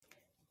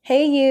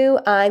Hey you,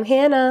 I'm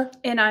Hannah.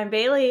 And I'm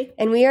Bailey.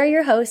 And we are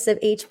your hosts of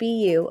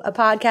HBU, a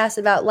podcast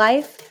about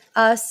life,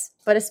 us,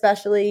 but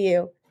especially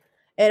you.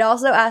 It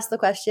also asks the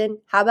question,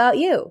 how about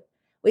you?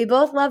 We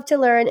both love to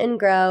learn and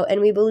grow,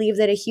 and we believe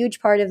that a huge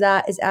part of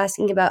that is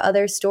asking about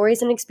others'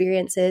 stories and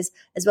experiences,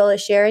 as well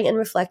as sharing and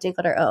reflecting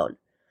on our own.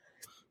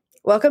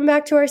 Welcome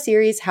back to our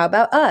series, How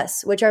About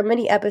Us, which are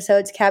mini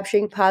episodes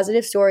capturing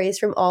positive stories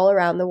from all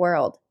around the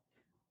world.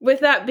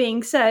 With that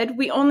being said,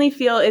 we only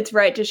feel it's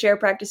right to share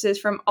practices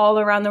from all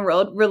around the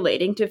world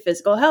relating to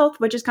physical health,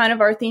 which is kind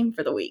of our theme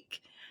for the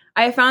week.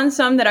 I have found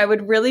some that I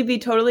would really be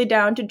totally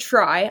down to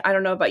try. I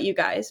don't know about you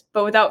guys,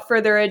 but without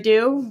further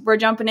ado, we're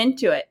jumping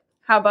into it.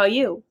 How about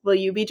you? Will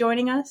you be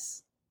joining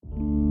us?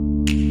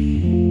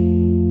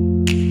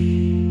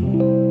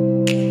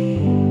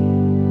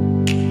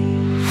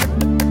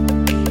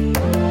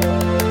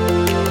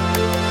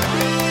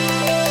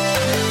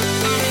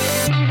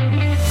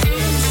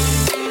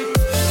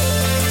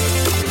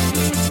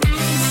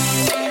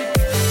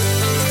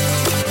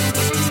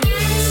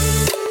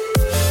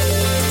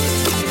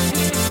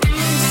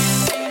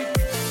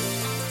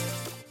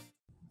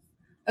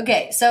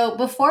 Okay, so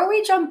before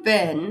we jump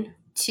in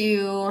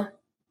to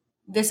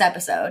this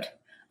episode,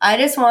 I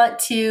just want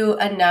to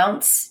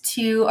announce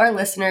to our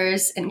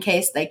listeners, in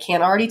case they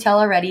can't already tell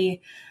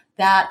already,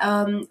 that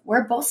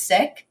we're both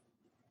sick,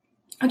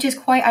 which is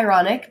quite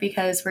ironic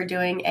because we're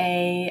doing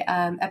a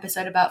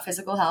episode about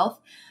physical health.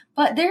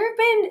 But there have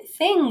been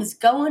things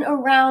going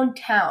around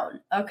town,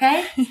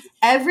 okay?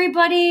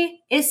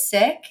 Everybody is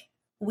sick.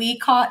 We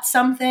caught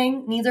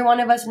something. Neither one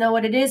of us know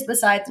what it is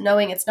besides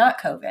knowing it's not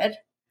COVID.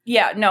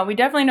 Yeah, no, we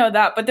definitely know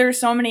that, but there's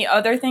so many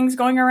other things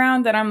going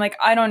around that I'm like,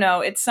 I don't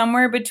know. It's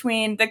somewhere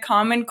between the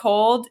common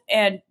cold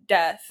and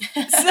death.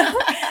 So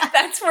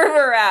that's where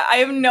we're at. I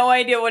have no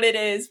idea what it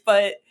is,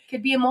 but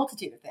could be a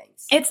multitude of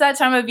things. It's that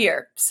time of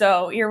year,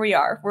 so here we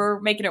are. We're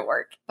making it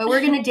work. But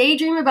we're going to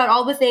daydream about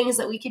all the things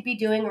that we could be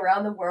doing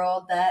around the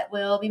world that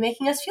will be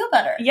making us feel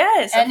better.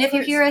 Yes, and if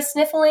you hear us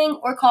sniffling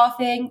or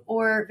coughing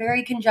or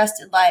very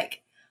congested,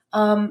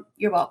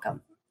 you're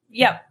welcome.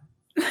 Yep.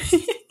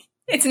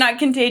 It's not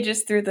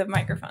contagious through the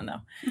microphone,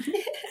 though.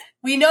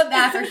 We know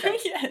that for sure.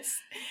 Yes.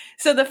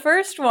 So the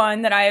first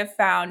one that I have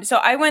found, so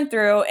I went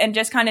through and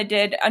just kind of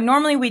did,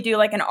 normally we do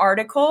like an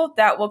article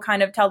that will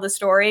kind of tell the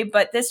story,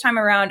 but this time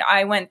around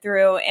I went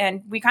through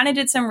and we kind of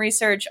did some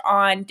research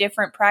on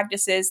different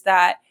practices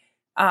that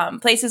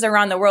places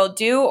around the world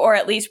do, or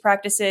at least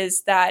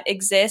practices that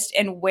exist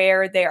and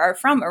where they are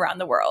from around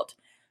the world.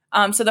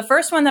 So the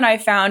first one that I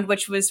found,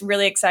 which was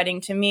really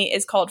exciting to me,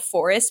 is called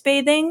forest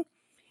bathing.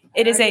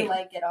 It is a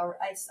like it.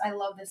 I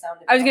love the sound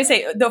of it. I was going to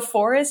say the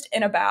forest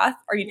in a bath.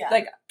 Are you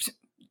like,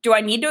 do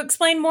I need to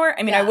explain more?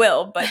 I mean, I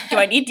will, but do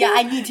I need to? Yeah,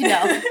 I need to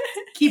know.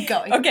 Keep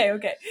going. Okay.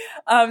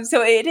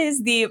 So it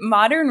is the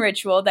modern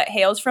ritual that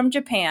hails from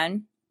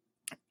Japan.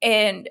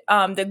 And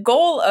the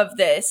goal of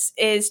this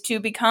is to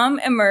become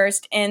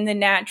immersed in the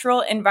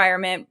natural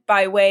environment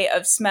by way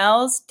of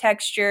smells,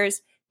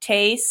 textures,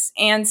 tastes,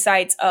 and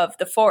sights of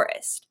the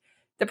forest.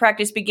 The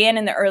practice began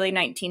in the early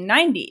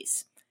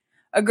 1990s.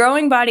 A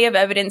growing body of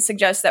evidence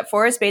suggests that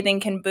forest bathing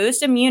can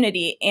boost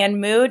immunity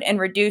and mood and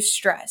reduce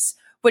stress,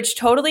 which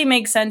totally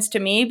makes sense to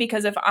me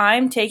because if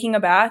I'm taking a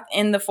bath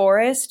in the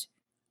forest,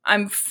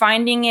 I'm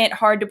finding it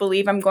hard to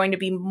believe I'm going to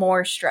be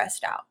more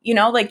stressed out. You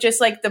know,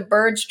 just like the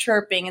birds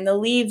chirping and the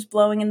leaves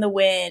blowing in the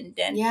wind.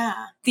 And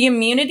the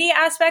immunity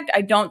aspect,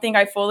 I don't think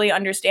I fully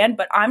understand,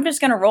 but I'm just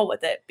going to roll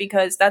with it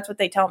because that's what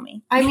they tell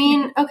me. I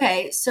mean,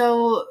 okay,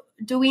 so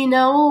do we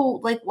know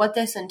what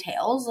this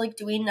entails?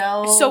 Do we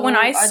know? So when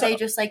are they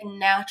just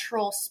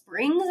natural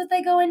springs that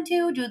they go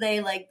into? Do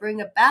they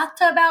bring a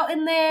bathtub out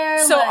in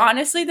there? So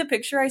honestly, the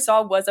picture I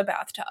saw was a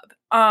bathtub.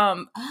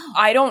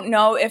 I don't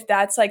know if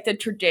that's the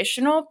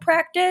traditional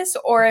practice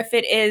or if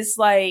it is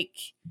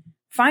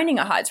finding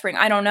a hot spring.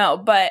 I don't know,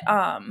 but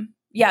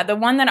yeah, the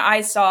one that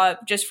I saw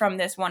just from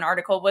this one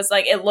article was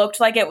it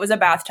looked like it was a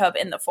bathtub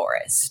in the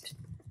forest.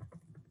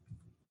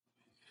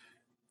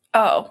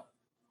 Oh.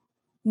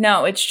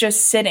 No, it's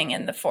just sitting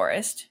in the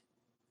forest.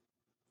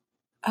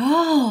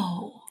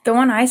 Oh. The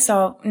one I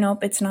saw,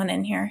 nope, it's not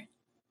in here.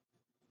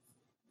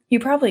 You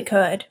probably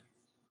could.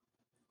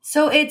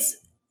 So it's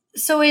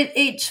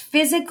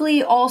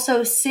physically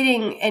also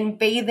sitting and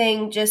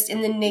bathing just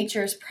in the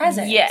nature's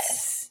presence.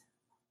 Yes.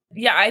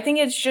 Yeah, I think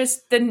it's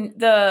just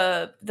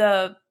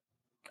the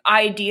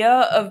idea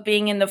of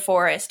being in the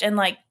forest and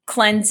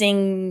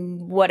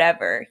cleansing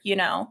whatever, you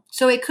know.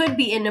 So it could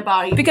be in a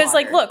body because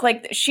water.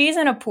 look, she's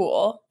in a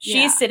pool,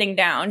 she's sitting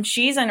down,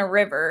 she's in a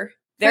river,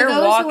 they're walking.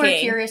 For those walking. who are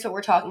curious what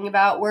we're talking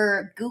about,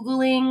 we're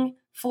Googling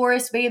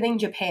forest bathing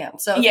Japan.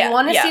 So if you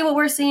want to see what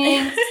we're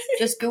seeing,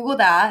 just Google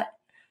that.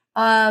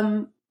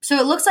 So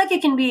it looks like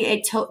it can be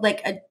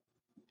a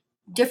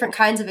different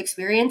kinds of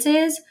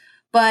experiences,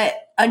 but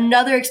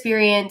another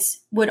experience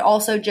would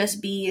also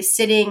just be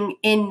sitting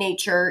in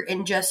nature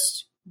and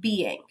just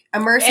being.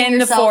 Immersing in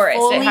yourself the forest.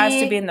 Fully. It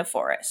has to be in the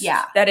forest.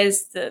 Yeah. That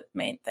is the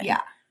main thing. Yeah.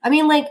 I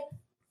mean,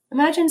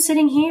 imagine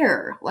sitting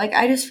here.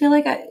 I just feel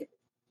that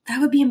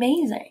would be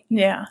amazing.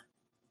 Yeah.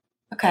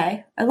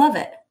 Okay. I love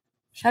it.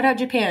 Shout out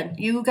Japan.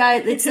 You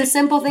guys, it's the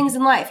simple things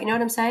in life. You know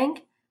what I'm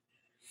saying?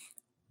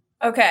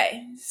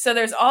 Okay, so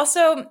there's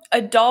also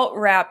adult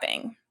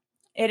wrapping.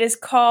 It is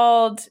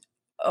called,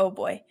 oh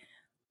boy,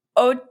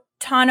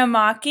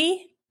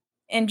 otanomaki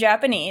in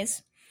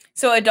Japanese.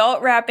 So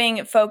adult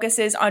wrapping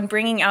focuses on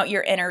bringing out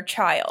your inner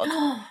child.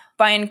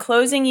 By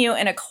enclosing you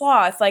in a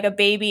cloth like a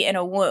baby in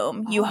a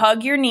womb, you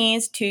hug your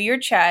knees to your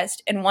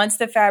chest, and once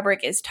the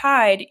fabric is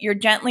tied, you're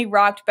gently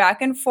rocked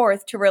back and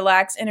forth to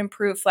relax and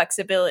improve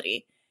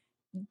flexibility.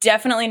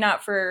 Definitely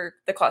not for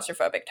the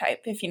claustrophobic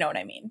type, if you know what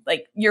I mean.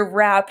 Like, you're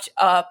wrapped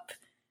up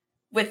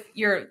with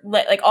your,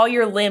 like, all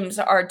your limbs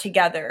are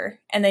together,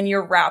 and then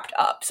you're wrapped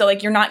up. So,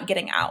 like, you're not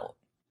getting out.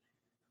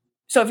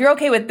 So if you're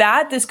okay with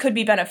that, this could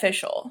be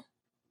beneficial.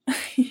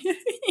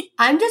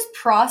 I'm just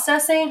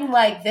processing,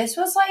 like, this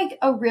was, like,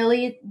 a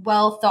really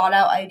well thought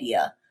out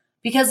idea.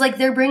 Because, like,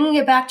 they're bringing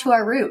it back to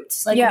our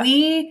roots. Like,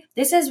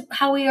 this is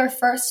how we are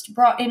first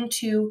brought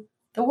into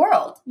the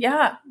world.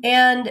 Yeah.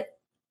 And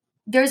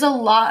there's a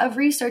lot of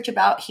research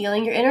about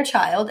healing your inner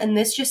child, and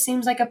this just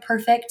seems like a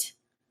perfect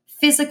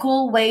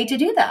physical way to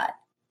do that.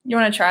 You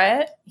want to try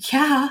it?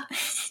 Yeah.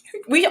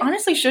 We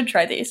honestly should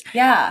try these.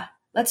 Yeah.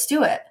 Let's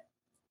do it.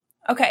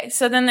 Okay,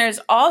 so then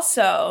there's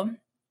also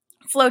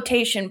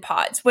flotation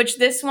pods, which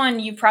this one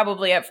you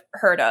probably have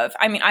heard of.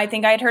 I mean, I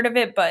think I had heard of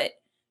it, but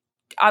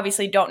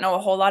obviously don't know a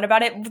whole lot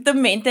about it. The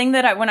main thing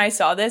that when I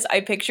saw this,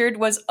 I pictured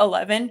was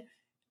 11.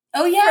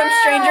 Oh, yeah. From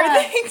Stranger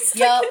Things.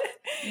 Yep.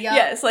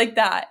 Yes, like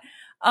that.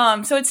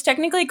 So it's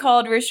technically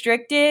called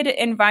restricted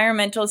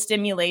environmental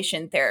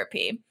stimulation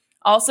therapy,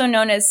 also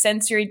known as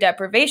sensory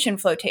deprivation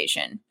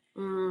flotation.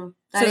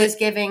 That is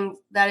even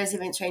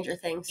Stranger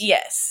Things.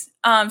 Yes.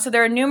 So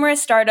there are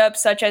numerous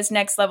startups such as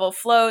Next Level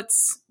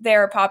Floats. They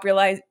are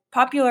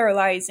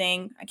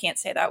popularizing, I can't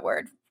say that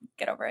word,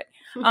 get over it,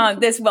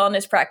 this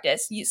wellness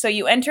practice. So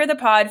you enter the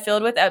pod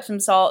filled with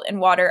Epsom salt and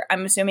water.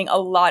 I'm assuming a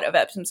lot of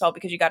Epsom salt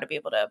because you got to be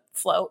able to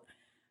float.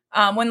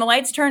 When the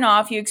lights turn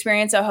off, you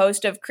experience a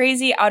host of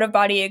crazy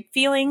out-of-body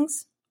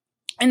feelings.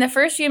 In the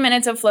first few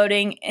minutes of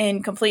floating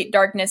in complete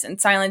darkness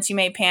and silence, you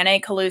may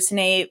panic,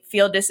 hallucinate,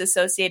 feel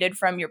disassociated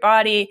from your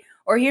body,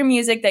 or hear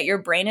music that your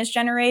brain is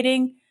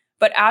generating.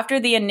 But after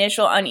the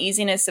initial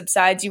uneasiness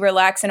subsides, you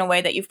relax in a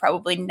way that you've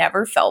probably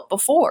never felt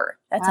before.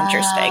 That's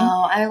interesting.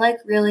 I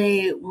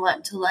really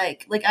want to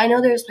I know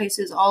there's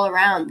places all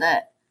around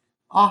that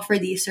offer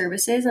these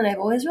services, and I've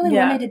always really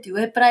wanted to do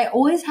it, but I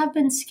always have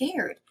been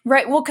scared.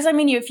 Right. Well, because I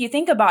mean, if you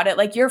think about it,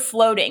 like, you're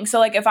floating. So,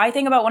 like, if I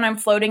think about when I'm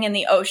floating in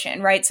the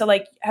ocean, right? So,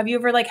 like, have you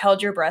ever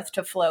held your breath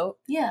to float?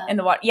 Yeah. In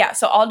the water? Yeah.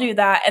 So I'll do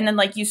that, and then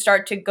you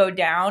start to go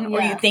down,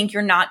 or you think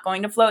you're not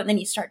going to float, and then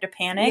you start to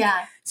panic.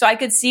 Yeah. So I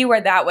could see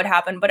where that would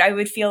happen, but I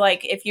would feel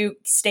like if you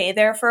stay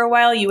there for a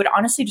while, you would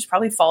honestly just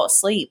probably fall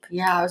asleep.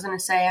 Yeah, I was gonna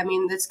say. I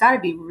mean, it's got to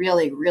be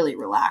really, really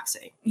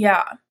relaxing.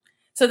 Yeah.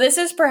 So this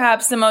is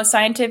perhaps the most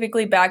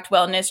scientifically backed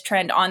wellness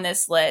trend on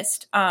this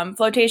list.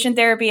 Flotation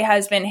therapy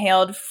has been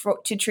hailed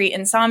to treat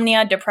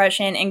insomnia,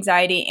 depression,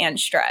 anxiety, and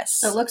stress.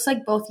 So it looks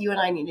like both you and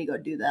I need to go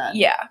do that.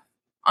 Yeah.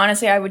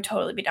 Honestly, I would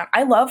totally be down.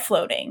 I love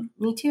floating.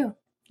 Me too.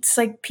 It's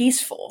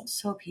peaceful.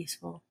 So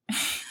peaceful.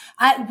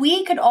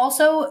 We could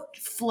also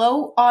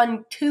float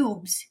on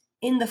tubes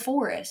in the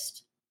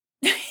forest.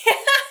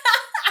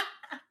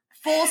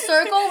 Full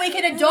circle, we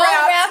could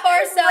wrap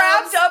ourselves.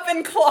 Wrapped up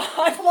in cloth.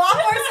 Plop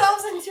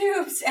ourselves in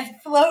tubes and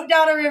float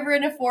down a river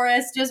in a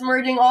forest, just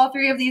merging all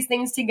three of these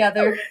things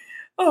together.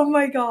 Oh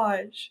my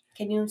gosh.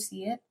 Can you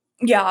see it?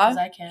 Yeah. Because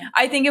I can.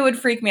 I think it would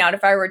freak me out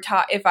if I were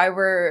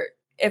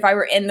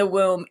in the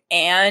womb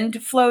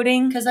and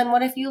floating. Because then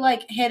what if you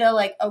hit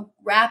a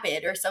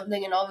rapid or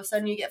something, and all of a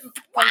sudden you get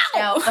punched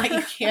out, but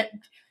you can't.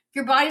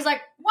 Your body's like,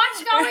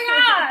 what's going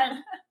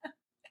on?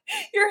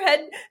 Your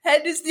head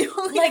is the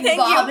only thing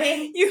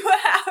bobbing. you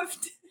have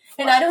to.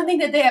 And I don't think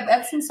that they have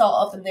Epsom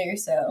salt up in there,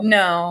 so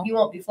no, you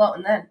won't be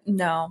floating then.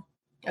 No.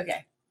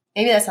 Okay,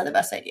 maybe that's not the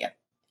best idea.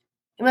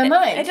 In my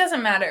mind, it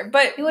doesn't matter,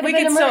 but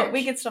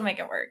we could still make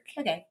it work.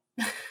 Okay.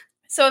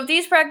 So if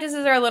these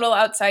practices are a little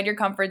outside your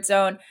comfort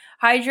zone,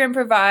 Hydrin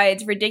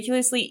provides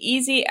ridiculously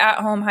easy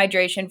at-home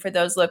hydration for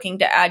those looking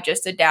to add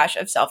just a dash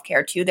of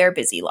self-care to their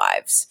busy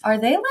lives. Are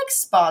they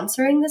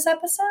sponsoring this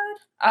episode?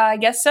 I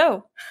guess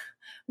so.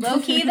 Low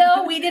key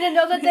though, we didn't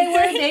know that they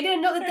were. They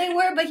didn't know that they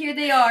were, but here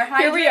they are.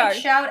 Here we are.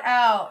 Shout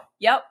out.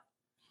 Yep.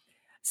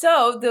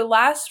 So the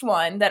last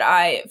one that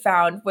I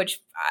found,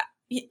 which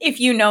if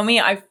you know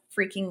me, I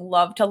freaking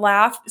love to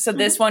laugh. So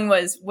this one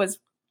was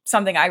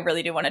something I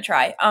really do want to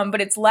try. But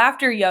it's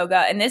laughter yoga,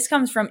 and this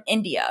comes from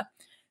India.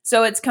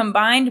 So it's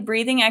combined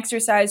breathing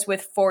exercise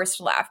with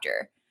forced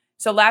laughter.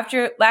 So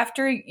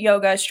laughter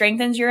yoga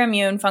strengthens your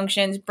immune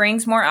functions,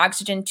 brings more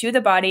oxygen to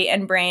the body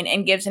and brain,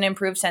 and gives an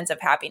improved sense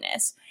of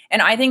happiness.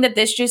 And I think that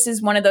this just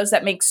is one of those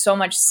that makes so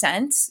much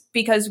sense,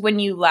 because when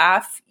you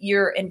laugh,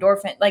 your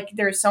endorphin,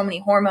 there's so many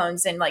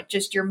hormones, and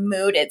just your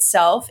mood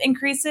itself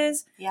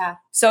increases. Yeah.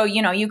 So,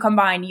 you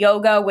combine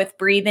yoga with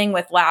breathing,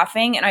 with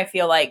laughing, and I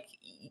feel like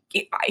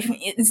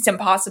it's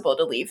impossible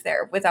to leave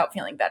there without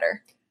feeling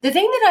better. The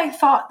thing that I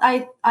thought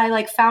I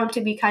like found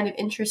to be kind of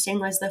interesting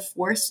was the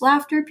forced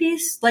laughter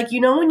piece. Like,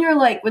 you know, when you're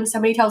like, when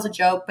somebody tells a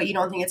joke, but you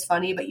don't think it's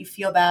funny, but you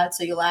feel bad,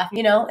 so you laugh,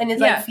 you know, and it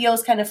like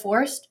feels kind of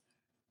forced.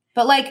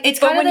 But like, it's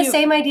kind of the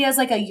same idea as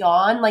like a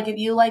yawn. Like if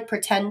you like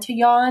pretend to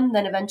yawn,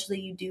 then eventually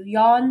you do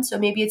yawn. So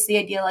maybe it's the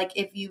idea like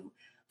if you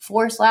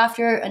force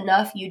laughter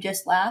enough, you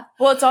just laugh.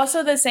 Well, it's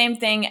also the same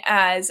thing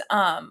as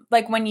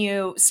like when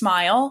you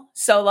smile.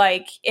 So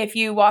like if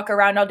you walk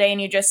around all day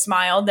and you just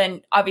smile,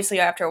 then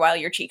obviously after a while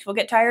your cheeks will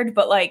get tired.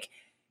 But like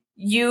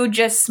you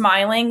just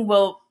smiling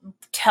will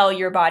tell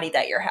your body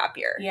that you're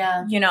happier.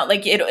 Yeah. You know,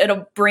 like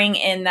it'll bring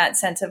in that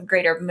sense of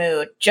greater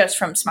mood just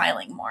from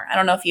smiling more. I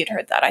don't know if you'd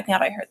heard that. I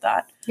thought I heard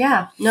that.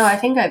 Yeah. No, I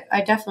think I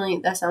definitely,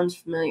 that sounds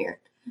familiar.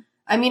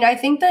 I mean, I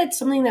think that's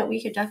something that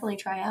we could definitely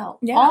try out.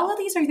 Yeah. All of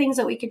these are things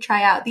that we could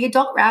try out. The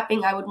adult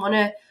wrapping, I would want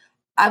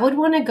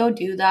to go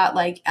do that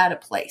like at a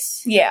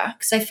place. Yeah.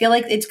 Because I feel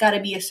like it's got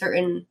to be a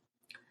certain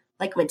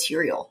like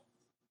material,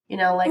 you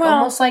know, like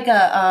almost like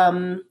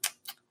a,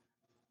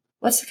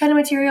 what's the kind of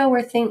material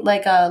we're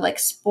like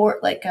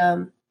sport, like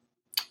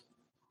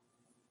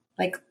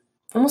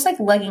almost like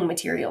legging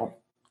material.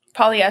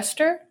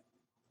 Polyester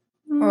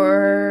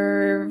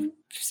or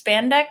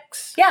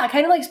spandex? Yeah,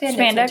 kind of like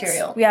spandex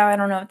material. Yeah, I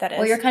don't know what that is.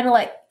 Where you're kind of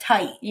like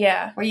tight.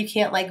 Yeah. Where you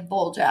can't like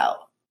bulge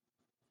out.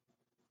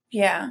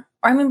 Yeah.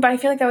 I mean, but I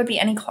feel like that would be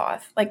any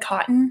cloth, like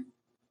cotton.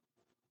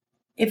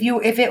 If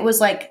it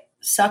was like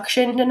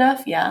suctioned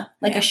enough, yeah.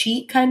 Like a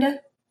sheet kind of.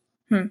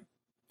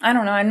 I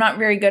don't know. I'm not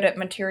very good at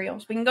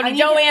materials. We can go to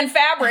Joann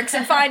Fabrics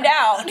and find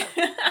out.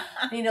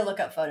 I need to look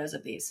up photos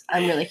of these.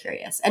 I'm really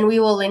curious. And we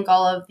will link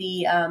all of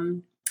the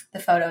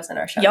photos in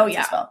our show notes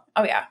as well.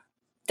 Oh, yeah.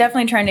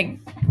 Definitely trying to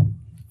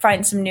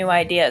find some new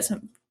ideas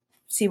and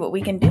see what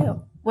we can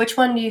do. Which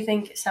one do you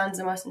think sounds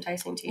the most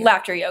enticing to you?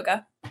 Laughter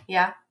yoga.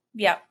 Yeah?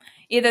 Yeah.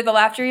 Either the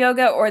laughter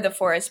yoga or the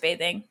forest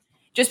bathing.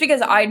 Just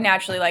because I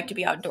naturally like to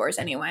be outdoors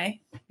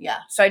anyway. Yeah.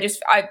 So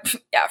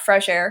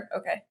fresh air.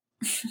 Okay.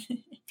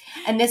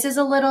 And this is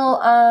a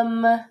little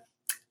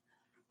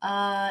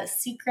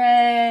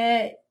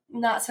secret,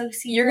 not so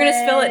secret. You're gonna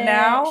spill it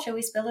now? Should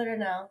we spill it or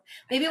no?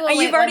 Maybe we'll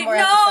wait one more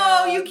No,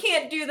 episode. You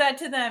can't do that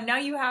to them. Now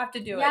you have to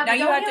do it. Yeah, now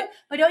you have to.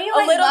 But don't you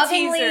like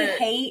lovingly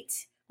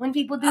hate when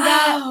people do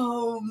that?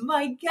 Oh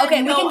my god.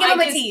 Okay, we can give them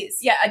a tease.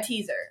 Yeah, a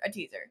teaser.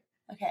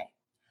 Okay.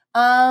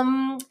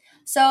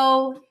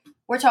 So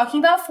we're talking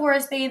about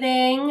forest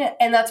bathing,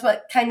 and that's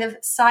what kind of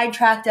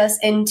sidetracked us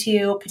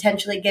into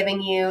potentially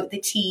giving you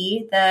the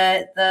tea,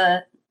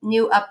 the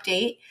new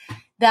update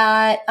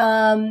that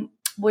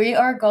we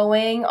are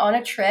going on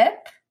a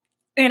trip.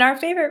 In our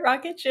favorite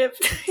rocket ship.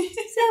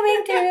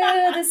 Zooming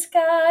through the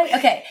sky.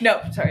 Okay.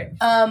 No, sorry.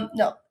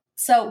 No.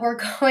 So we're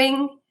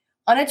going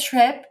on a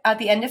trip at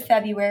the end of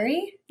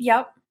February.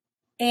 Yep.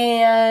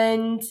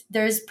 And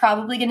there's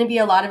probably going to be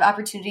a lot of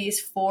opportunities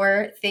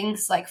for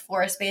things like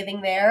forest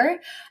bathing there.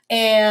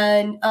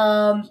 And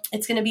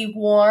it's going to be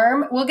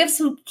warm. We'll give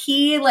some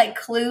key like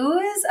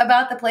clues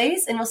about the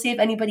place and we'll see if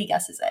anybody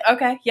guesses it.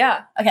 Okay,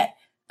 yeah. Okay.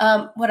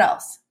 What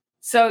else?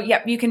 So,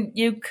 yeah, you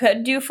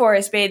could do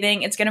forest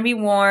bathing. It's going to be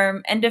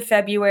warm, end of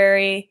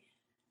February.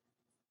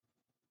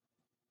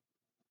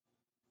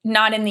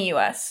 Not in the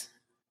U.S.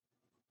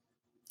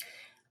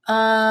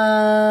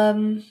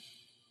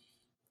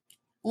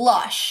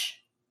 Lush.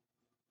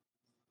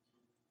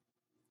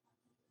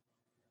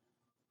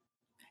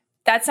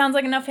 That sounds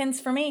like enough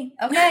hints for me.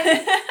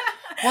 Okay.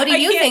 What do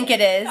you think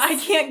it is? I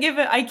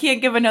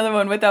can't give another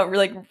one without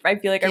really, I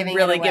feel like I'm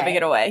really giving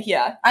it away.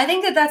 Yeah. I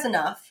think that's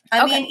enough.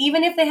 I mean,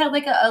 even if they had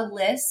like a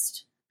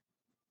list,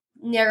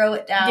 narrow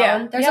it down.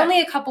 Yeah. There's only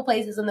a couple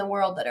places in the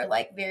world that are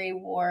like very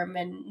warm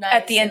and nice.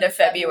 At the end of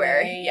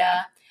February.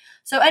 Yeah.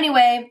 So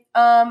anyway,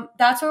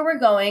 that's where we're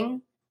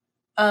going.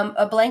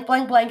 A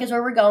blank is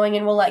where we're going,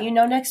 and we'll let you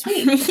know next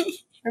week.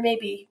 Or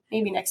maybe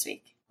next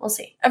week. We'll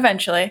see.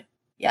 Eventually.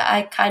 Yeah,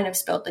 I kind of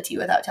spilled the tea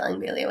without telling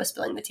Bailey I was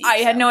spilling the tea. I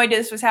had no idea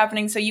this was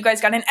happening, so you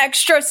guys got an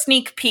extra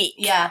sneak peek.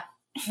 Yeah.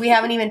 We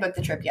haven't even booked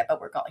the trip yet, but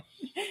we're going.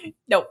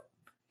 Nope.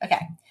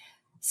 Okay.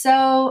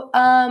 So,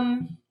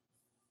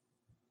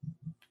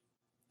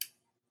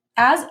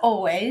 as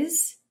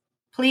always,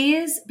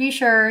 please be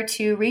sure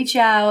to reach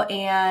out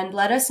and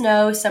let us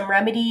know some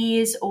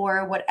remedies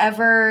or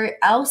whatever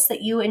else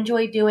that you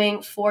enjoy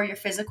doing for your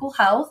physical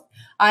health.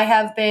 I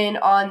have been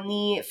on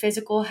the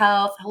physical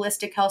health,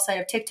 holistic health side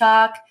of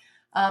TikTok,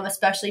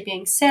 especially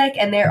being sick,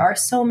 and there are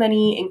so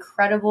many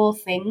incredible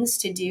things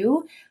to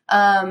do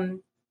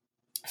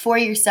for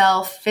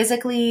yourself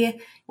physically,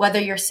 whether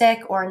you're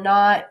sick or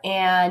not.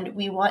 And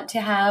we want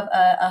to have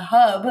a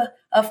hub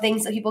of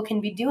things that people can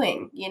be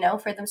doing,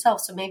 for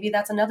themselves. So maybe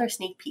that's another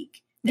sneak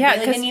peek that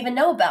they didn't even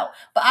know about.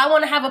 But I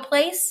want to have a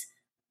place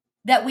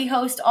that we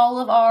host all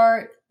of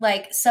our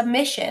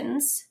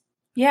submissions.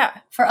 Yeah.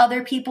 For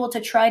other people to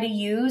try to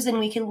use, and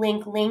we can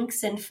link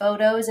links and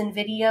photos and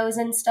videos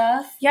and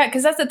stuff. Yeah,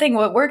 because that's the thing.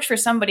 What works for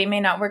somebody may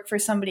not work for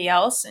somebody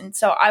else. And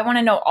so I want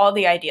to know all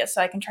the ideas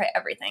so I can try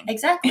everything.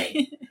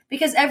 Exactly.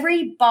 Because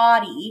every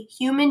body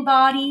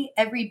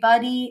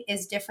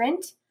is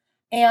different.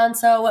 And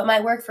so what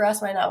might work for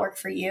us might not work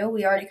for you.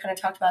 We already kind of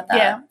talked about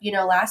that,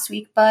 Yeah. Last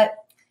week. But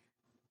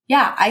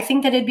yeah, I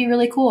think that it'd be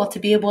really cool to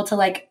be able to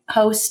like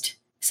host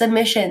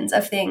submissions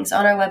of things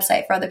on our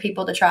website for other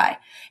people to try.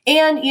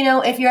 And,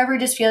 if you're ever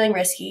just feeling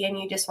risky and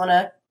you just want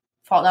to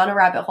fall down a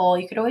rabbit hole,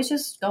 you could always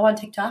just go on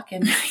TikTok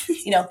and,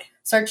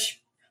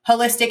 search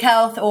holistic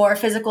health or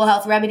physical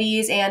health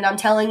remedies. And I'm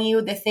telling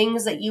you, the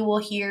things that you will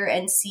hear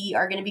and see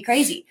are going to be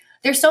crazy.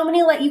 There's so many,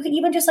 you can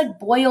even just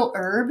boil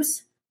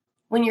herbs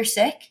when you're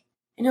sick.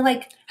 And you're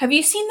like, have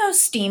you seen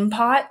those steam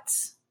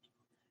pots?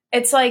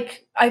 It's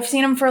I've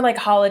seen them for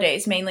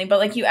holidays mainly,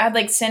 but you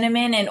add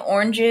cinnamon and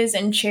oranges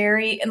and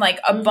cherry and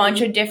a bunch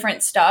of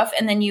different stuff.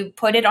 And then you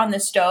put it on the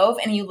stove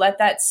and you let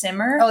that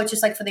simmer. Oh, it's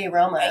just for the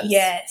aromas.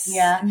 Yes.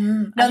 Yeah.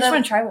 No, I just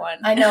want to try one.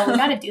 I know. We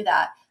got to do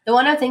that. The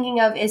one I'm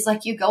thinking of is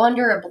you go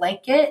under a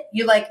blanket,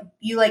 you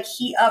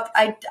heat up.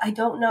 I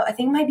don't know. I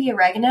think it might be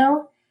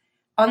oregano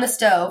on the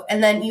stove.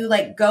 And then you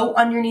go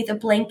underneath a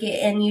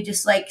blanket and you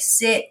just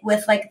sit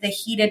with the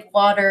heated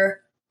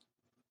water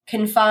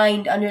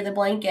confined under the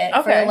blanket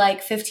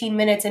for 15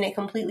 minutes and it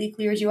completely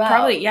clears you out.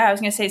 Probably, yeah. I was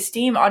going to say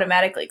steam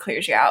automatically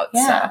clears you out.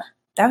 Yeah. So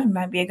that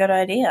might be a good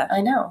idea.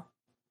 I know.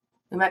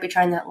 We might be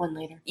trying that one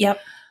later.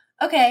 Yep.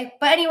 Okay.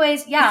 But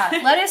anyways,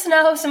 yeah, let us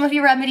know some of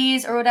your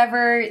remedies or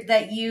whatever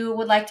that you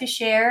would like to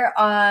share.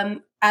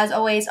 As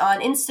always,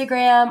 on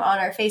Instagram, on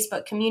our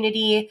Facebook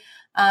community,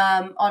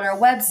 on our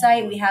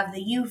website, we have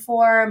the U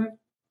form.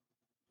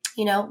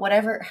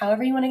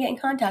 However you want to get in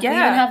contact. Yeah. We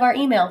even have our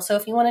email. So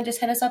if you want to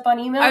just hit us up on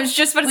email. I was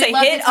just about to say,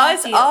 hit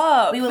us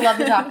up. We would love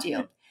to talk to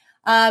you.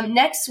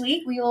 Next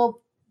week, we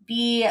will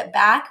be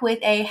back with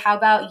a How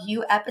About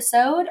You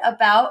episode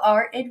about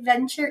our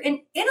adventure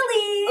in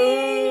Italy.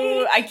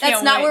 Ooh, I can't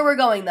That's not wait. where we're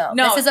going, though.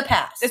 No, this is a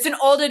past. It's an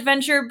old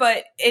adventure,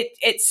 but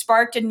it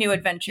sparked a new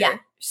adventure. Yeah.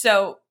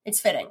 So it's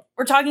fitting.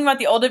 We're talking about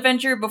the old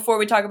adventure before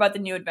we talk about the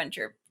new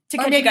adventure. To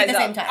catch you guys at the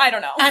up. same time. I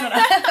don't know.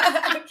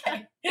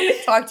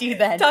 Okay. Talk to you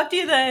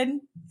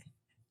then.